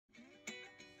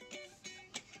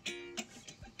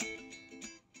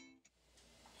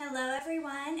Hello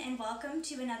everyone and welcome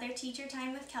to another Teacher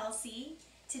Time with Kelsie.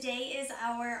 Today is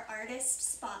our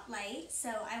artist spotlight, so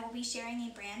I will be sharing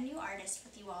a brand new artist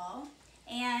with you all.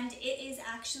 And it is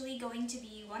actually going to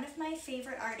be one of my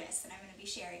favorite artists that I'm going to be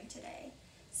sharing today.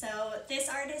 So this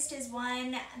artist is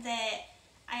one that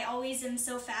I always am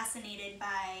so fascinated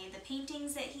by the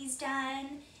paintings that he's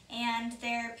done, and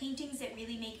they're paintings that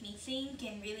really make me think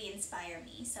and really inspire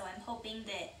me. So I'm hoping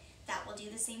that that will do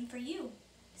the same for you.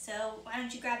 So why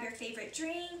don't you grab your favorite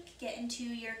drink, get into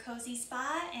your cozy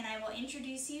spot, and I will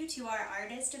introduce you to our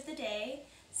artist of the day,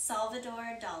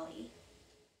 Salvador Dali.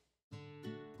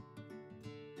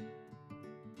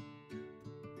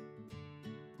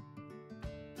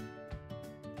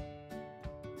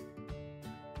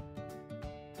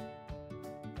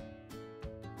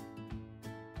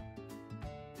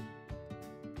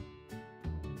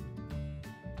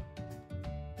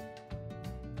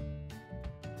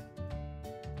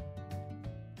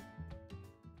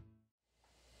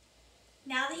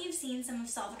 Now that you've seen some of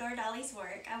Salvador Dali's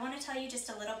work, I want to tell you just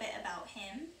a little bit about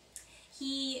him.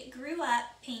 He grew up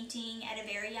painting at a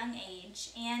very young age,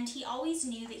 and he always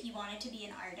knew that he wanted to be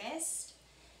an artist.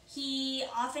 He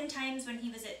oftentimes, when he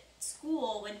was at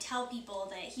school, would tell people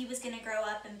that he was going to grow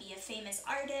up and be a famous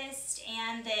artist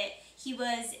and that he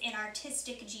was an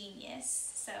artistic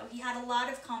genius. So he had a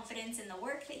lot of confidence in the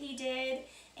work that he did,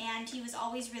 and he was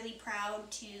always really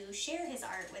proud to share his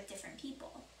art with different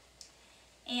people.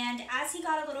 And as he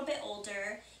got a little bit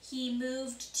older, he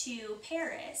moved to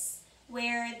Paris,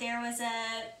 where there was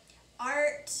a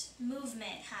art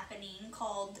movement happening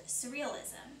called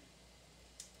Surrealism.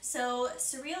 So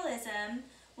Surrealism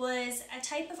was a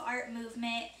type of art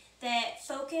movement that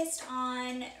focused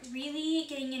on really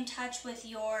getting in touch with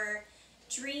your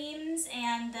dreams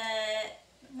and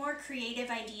the more creative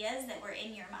ideas that were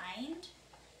in your mind.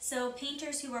 So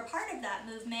painters who were part of that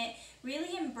movement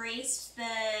really embraced the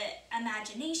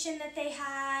imagination that they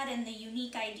had and the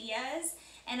unique ideas,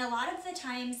 and a lot of the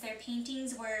times their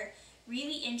paintings were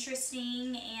really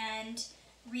interesting and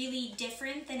really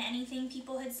different than anything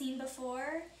people had seen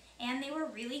before, and they were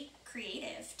really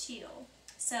creative too.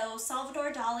 So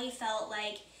Salvador Dali felt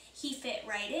like he fit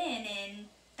right in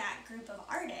that group of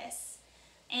artists,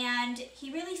 and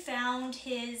he really found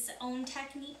his own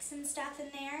techniques and stuff in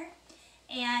there.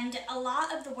 And a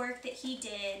lot of the work that he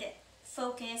did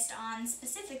focused on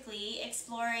specifically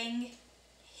exploring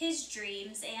his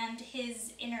dreams and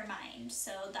his inner mind,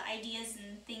 so the ideas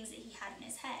and things that he had in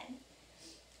his head.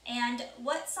 And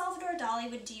what Salvador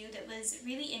Dali would do that was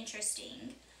really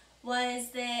interesting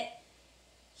was that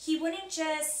he wouldn't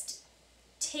just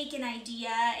take an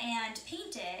idea and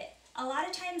paint it. A lot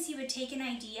of times he would take an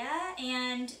idea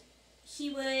and he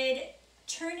would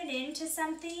turn it into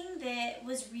something that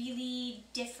was really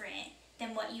different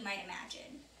than what you might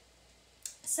imagine.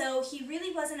 So he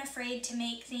really wasn't afraid to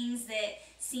make things that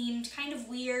seemed kind of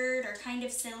weird or kind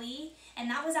of silly, and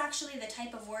that was actually the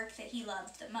type of work that he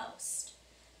loved the most.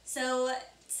 So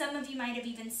some of you might have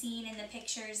even seen in the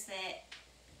pictures that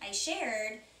I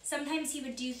shared, sometimes he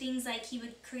would do things like he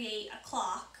would create a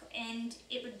clock and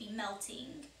it would be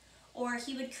melting, or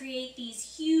he would create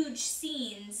these huge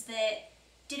scenes that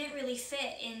didn't really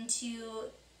fit into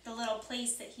the little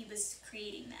place that he was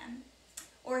creating them.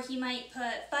 Or he might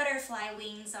put butterfly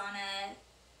wings on a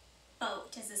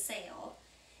boat as a sail.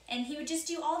 And he would just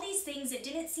do all these things that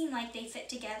didn't seem like they fit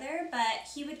together, but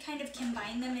he would kind of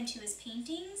combine them into his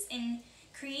paintings and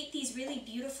create these really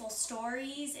beautiful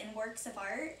stories and works of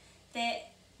art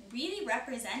that really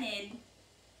represented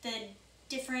the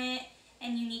different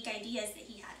and unique ideas that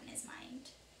he had in his mind.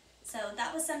 So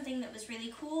that was something that was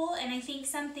really cool, and I think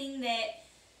something that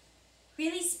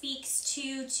really speaks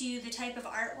to the type of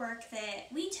artwork that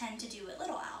we tend to do at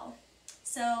Little Owl.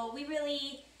 So we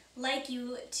really like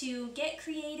you to get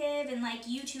creative and like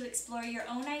you to explore your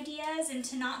own ideas and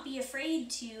to not be afraid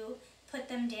to put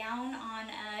them down on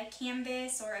a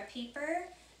canvas or a paper,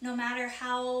 no matter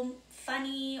how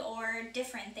funny or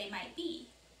different they might be.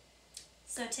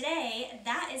 So today,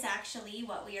 that is actually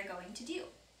what we are going to do.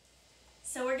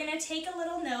 So we're going to take a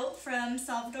little note from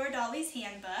Salvador Dali's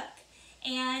handbook,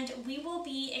 and we will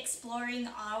be exploring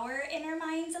our inner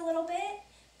minds a little bit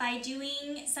by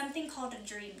doing something called a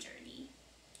dream journey.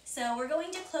 So we're going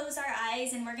to close our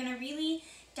eyes and we're going to really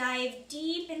dive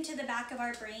deep into the back of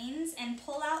our brains and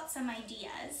pull out some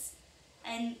ideas.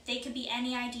 And they could be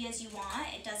any ideas you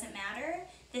want, it doesn't matter.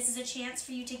 This is a chance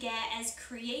for you to get as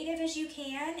creative as you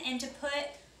can and to put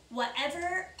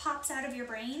whatever pops out of your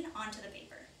brain onto the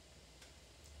paper.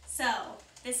 So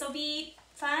this will be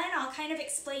fun. I'll kind of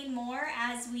explain more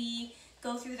as we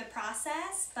go through the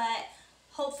process, but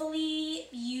hopefully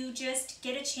you just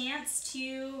get a chance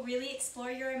to really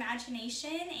explore your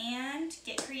imagination and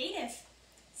get creative.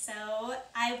 So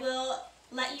I will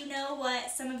let you know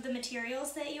what some of the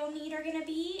materials that you'll need are going to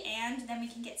be, and then we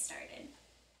can get started.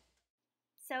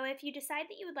 So if you decide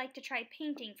that you would like to try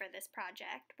painting for this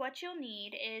project, what you'll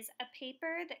need is a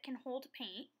paper that can hold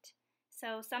paint,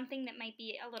 so something that might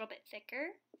be a little bit thicker,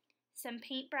 some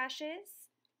paint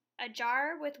brushes, a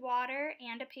jar with water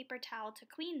and a paper towel to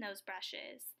clean those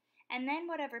brushes, and then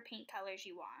whatever paint colors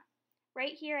you want.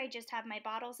 Right here I just have my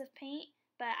bottles of paint,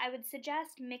 but I would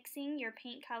suggest mixing your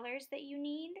paint colors that you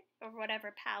need, or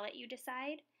whatever palette you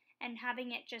decide, and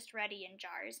having it just ready in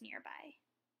jars nearby.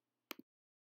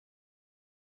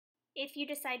 If you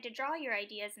decide to draw your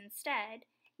ideas instead,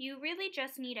 you really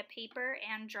just need a paper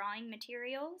and drawing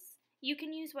materials. You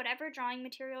can use whatever drawing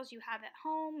materials you have at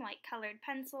home, like colored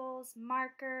pencils,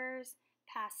 markers,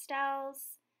 pastels.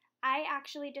 I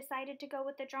actually decided to go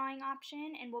with the drawing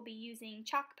option and will be using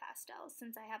chalk pastels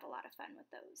since I have a lot of fun with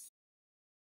those.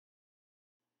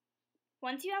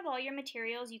 Once you have all your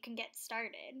materials, you can get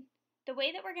started. The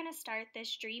way that we're going to start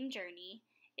this dream journey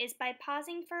is by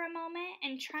pausing for a moment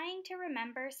and trying to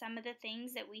remember some of the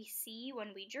things that we see when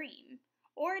we dream,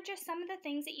 or just some of the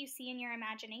things that you see in your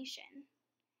imagination.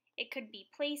 It could be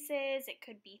places, it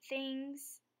could be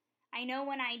things. I know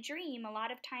when I dream, a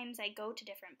lot of times I go to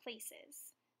different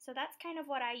places, so that's kind of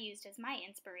what I used as my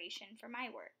inspiration for my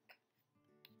work.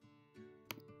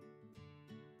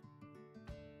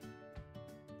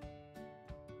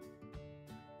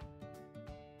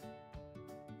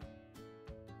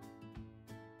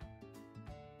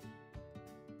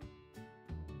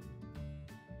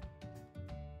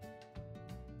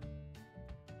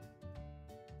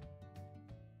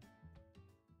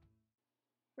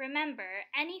 Remember,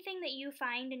 anything that you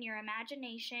find in your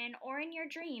imagination or in your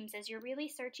dreams as you're really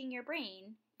searching your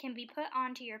brain can be put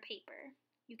onto your paper.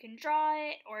 You can draw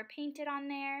it or paint it on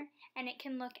there, and it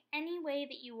can look any way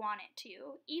that you want it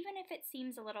to, even if it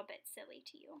seems a little bit silly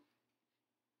to you.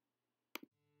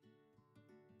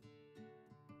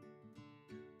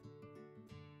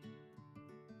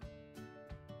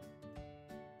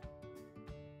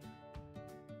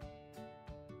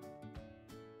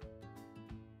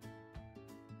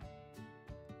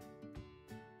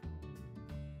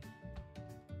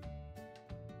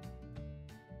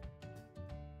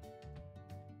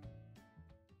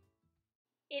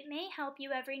 It may help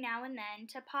you every now and then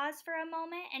to pause for a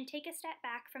moment and take a step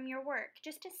back from your work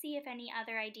just to see if any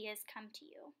other ideas come to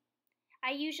you.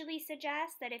 I usually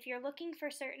suggest that if you're looking for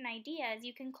certain ideas,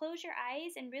 you can close your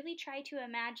eyes and really try to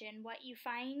imagine what you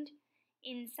find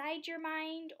inside your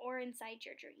mind or inside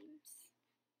your dreams.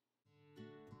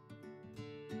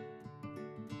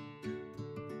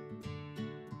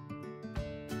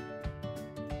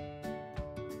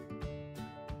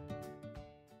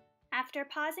 After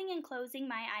pausing and closing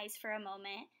my eyes for a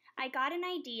moment, I got an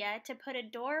idea to put a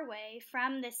doorway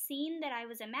from the scene that I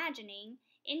was imagining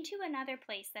into another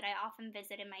place that I often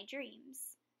visit in my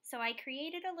dreams. So I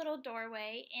created a little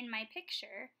doorway in my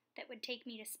picture that would take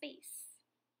me to space.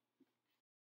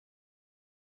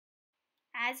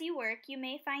 As you work, you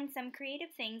may find some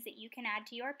creative things that you can add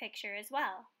to your picture as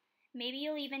well. Maybe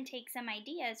you'll even take some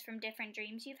ideas from different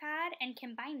dreams you've had and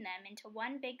combine them into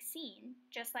one big scene,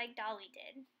 just like Dali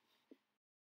did.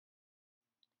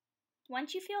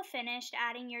 Once you feel finished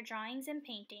adding your drawings and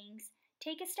paintings,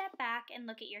 take a step back and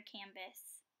look at your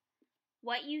canvas.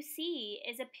 What you see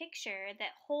is a picture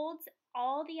that holds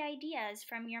all the ideas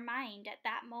from your mind at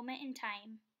that moment in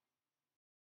time.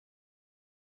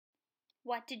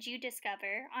 What did you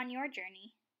discover on your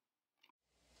journey?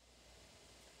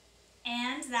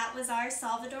 And that was our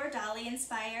Salvador Dali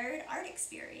inspired art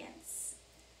experience.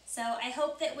 So I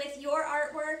hope that with your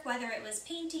artwork, whether it was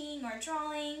painting or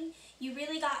drawing, you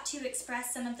really got to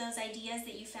express some of those ideas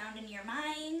that you found in your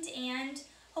mind, and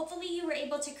hopefully you were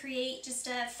able to create just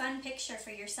a fun picture for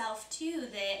yourself too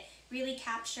that really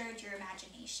captured your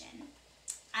imagination.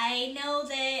 I know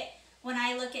that when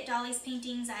I look at Dali's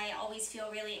paintings, I always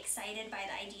feel really excited by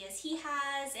the ideas he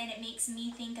has, and it makes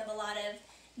me think of a lot of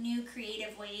new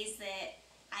creative ways that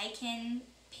I can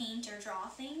paint or draw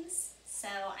things. So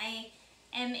I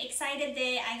am excited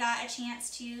that I got a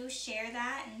chance to share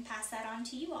that and pass that on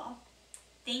to you all.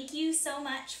 Thank you so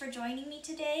much for joining me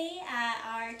today at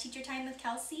our Teacher Time with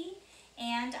Kelsie,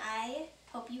 and I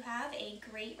hope you have a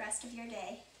great rest of your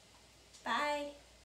day. Bye!